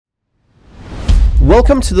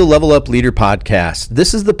Welcome to the Level Up Leader Podcast.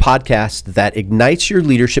 This is the podcast that ignites your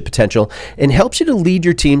leadership potential and helps you to lead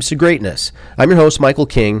your teams to greatness. I'm your host, Michael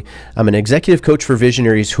King. I'm an executive coach for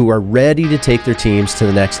visionaries who are ready to take their teams to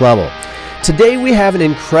the next level. Today, we have an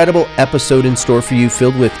incredible episode in store for you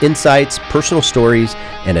filled with insights, personal stories,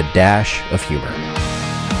 and a dash of humor.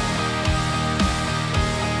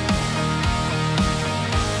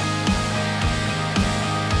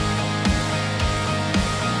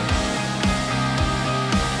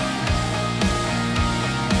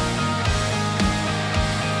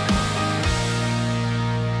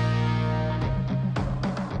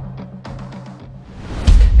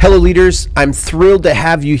 Hello leaders, I'm thrilled to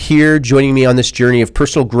have you here joining me on this journey of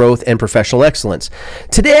personal growth and professional excellence.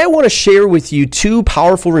 Today I want to share with you two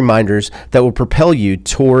powerful reminders that will propel you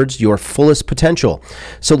towards your fullest potential.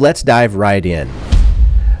 So let's dive right in.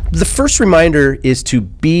 The first reminder is to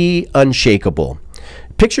be unshakable.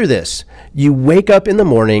 Picture this. You wake up in the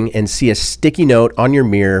morning and see a sticky note on your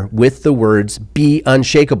mirror with the words, "Be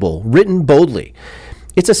unshakable," written boldly.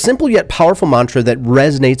 It's a simple yet powerful mantra that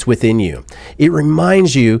resonates within you. It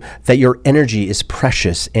reminds you that your energy is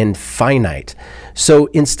precious and finite. So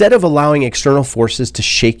instead of allowing external forces to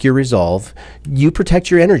shake your resolve, you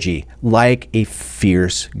protect your energy like a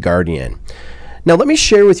fierce guardian. Now, let me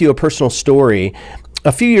share with you a personal story.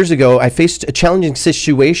 A few years ago, I faced a challenging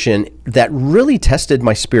situation that really tested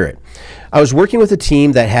my spirit. I was working with a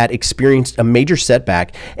team that had experienced a major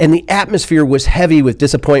setback, and the atmosphere was heavy with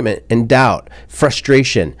disappointment and doubt,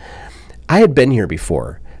 frustration. I had been here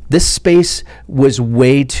before. This space was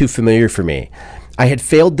way too familiar for me. I had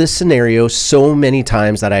failed this scenario so many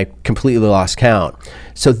times that I completely lost count.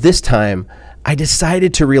 So this time, I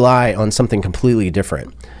decided to rely on something completely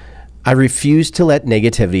different. I refused to let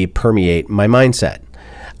negativity permeate my mindset.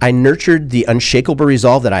 I nurtured the unshakable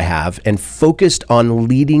resolve that I have and focused on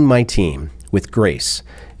leading my team with grace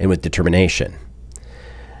and with determination.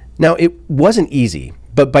 Now, it wasn't easy,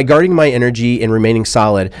 but by guarding my energy and remaining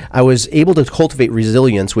solid, I was able to cultivate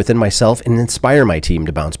resilience within myself and inspire my team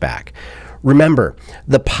to bounce back. Remember,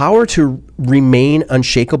 the power to remain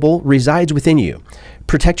unshakable resides within you.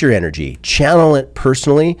 Protect your energy, channel it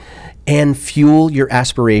personally, and fuel your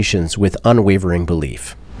aspirations with unwavering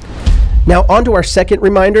belief. Now, on to our second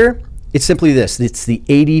reminder. It's simply this. It's the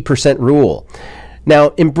 80% rule.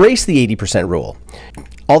 Now, embrace the 80% rule.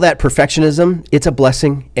 All that perfectionism, it's a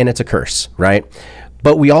blessing and it's a curse, right?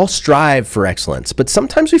 But we all strive for excellence. But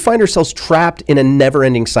sometimes we find ourselves trapped in a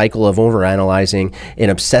never-ending cycle of overanalyzing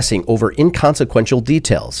and obsessing over inconsequential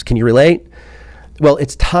details. Can you relate? Well,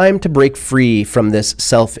 it's time to break free from this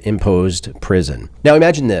self-imposed prison. Now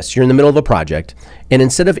imagine this, you're in the middle of a project, and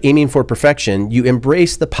instead of aiming for perfection, you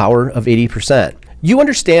embrace the power of 80%. You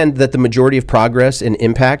understand that the majority of progress and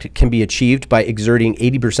impact can be achieved by exerting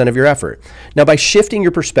 80% of your effort. Now, by shifting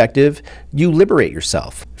your perspective, you liberate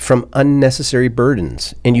yourself from unnecessary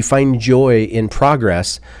burdens, and you find joy in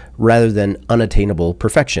progress rather than unattainable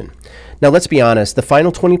perfection. Now, let's be honest, the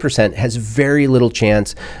final 20% has very little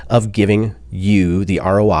chance of giving you the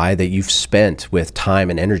ROI that you've spent with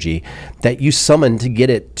time and energy that you summoned to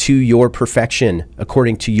get it to your perfection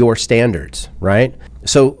according to your standards, right?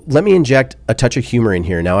 So let me inject a touch of humor in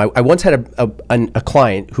here. Now, I once had a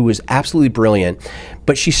client who was absolutely brilliant,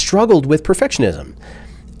 but she struggled with perfectionism.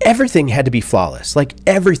 Everything had to be flawless, like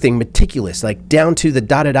everything meticulous, like down to the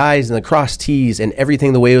dotted I's and the crossed T's and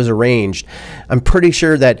everything the way it was arranged. I'm pretty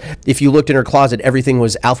sure that if you looked in her closet, everything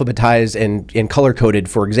was alphabetized and color-coded,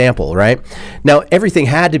 for example, right? Now, everything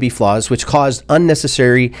had to be flawless, which caused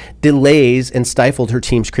unnecessary delays and stifled her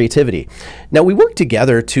team's creativity. Now, we worked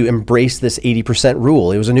together to embrace this 80%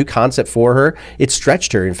 rule. It was a new concept for her. It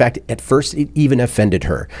stretched her. In fact, at first, it even offended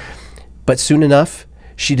her. But soon enough,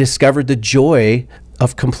 she discovered the joy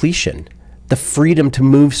of completion, the freedom to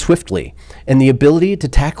move swiftly, and the ability to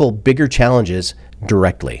tackle bigger challenges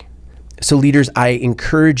directly. So leaders, I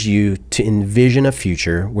encourage you to envision a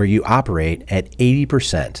future where you operate at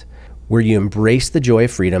 80%, where you embrace the joy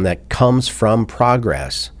of freedom that comes from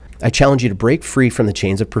progress. I challenge you to break free from the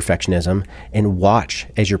chains of perfectionism and watch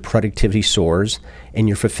as your productivity soars and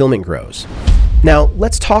your fulfillment grows. Now,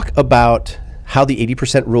 let's talk about how the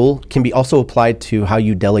 80% rule can be also applied to how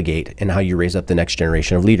you delegate and how you raise up the next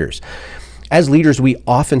generation of leaders. As leaders, we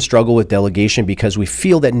often struggle with delegation because we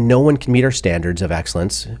feel that no one can meet our standards of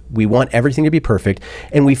excellence. We want everything to be perfect,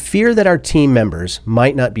 and we fear that our team members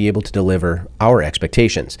might not be able to deliver our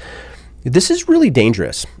expectations. This is really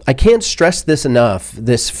dangerous. I can't stress this enough.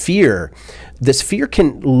 This fear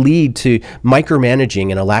can lead to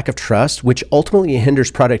micromanaging and a lack of trust, which ultimately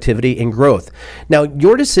hinders productivity and growth. Now,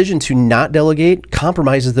 your decision to not delegate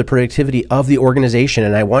compromises the productivity of the organization,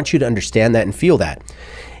 and I want you to understand that and feel that.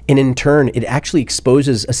 And in turn, it actually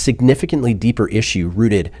exposes a significantly deeper issue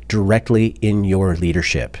rooted directly in your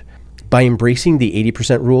leadership. By embracing the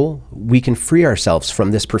 80% rule, we can free ourselves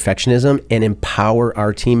from this perfectionism and empower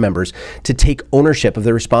our team members to take ownership of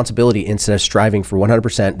their responsibility. Instead of striving for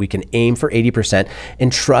 100%, we can aim for 80%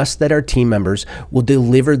 and trust that our team members will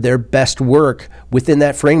deliver their best work within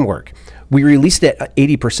that framework. We release it at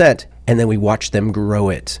 80% and then we watch them grow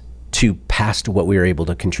it to past what we were able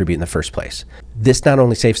to contribute in the first place. This not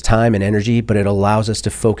only saves time and energy, but it allows us to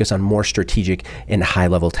focus on more strategic and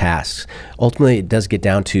high-level tasks. Ultimately, it does get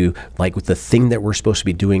down to like with the thing that we're supposed to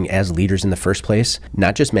be doing as leaders in the first place,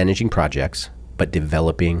 not just managing projects, but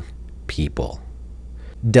developing people.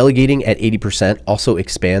 Delegating at 80% also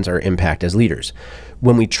expands our impact as leaders.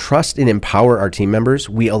 When we trust and empower our team members,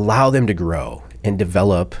 we allow them to grow and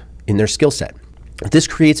develop in their skill set. This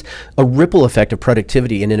creates a ripple effect of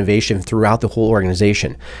productivity and innovation throughout the whole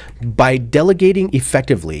organization. By delegating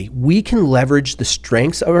effectively, we can leverage the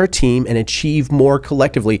strengths of our team and achieve more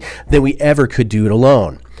collectively than we ever could do it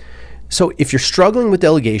alone. So if you're struggling with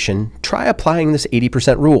delegation, try applying this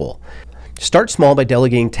 80% rule. Start small by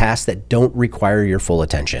delegating tasks that don't require your full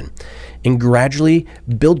attention, and gradually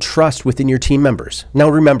build trust within your team members. Now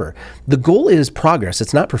remember, the goal is progress.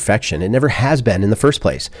 It's not perfection. It never has been in the first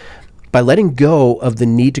place. By letting go of the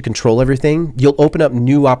need to control everything, you'll open up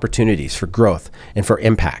new opportunities for growth and for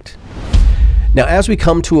impact. Now, as we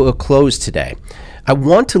come to a close today, I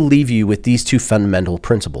want to leave you with these two fundamental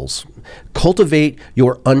principles. Cultivate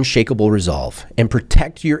your unshakable resolve and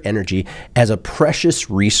protect your energy as a precious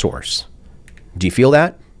resource. Do you feel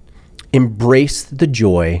that? Embrace the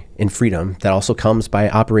joy and freedom that also comes by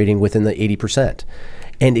operating within the 80%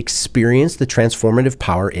 and experience the transformative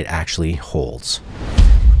power it actually holds.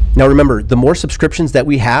 Now remember, the more subscriptions that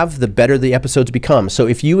we have, the better the episodes become. So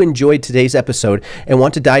if you enjoyed today's episode and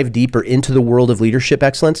want to dive deeper into the world of leadership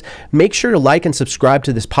excellence, make sure to like and subscribe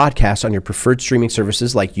to this podcast on your preferred streaming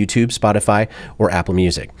services like YouTube, Spotify, or Apple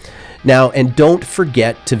Music. Now, and don't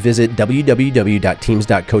forget to visit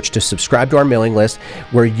www.teams.coach to subscribe to our mailing list,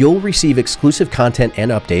 where you'll receive exclusive content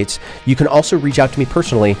and updates. You can also reach out to me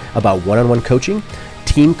personally about one-on-one coaching,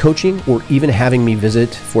 team coaching, or even having me visit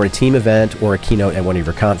for a team event or a keynote at one of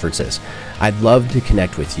your conferences. I'd love to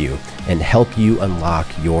connect with you and help you unlock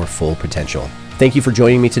your full potential. Thank you for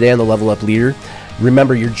joining me today on the Level Up Leader.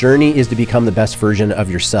 Remember, your journey is to become the best version of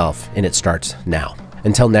yourself, and it starts now.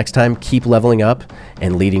 Until next time, keep leveling up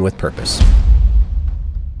and leading with purpose.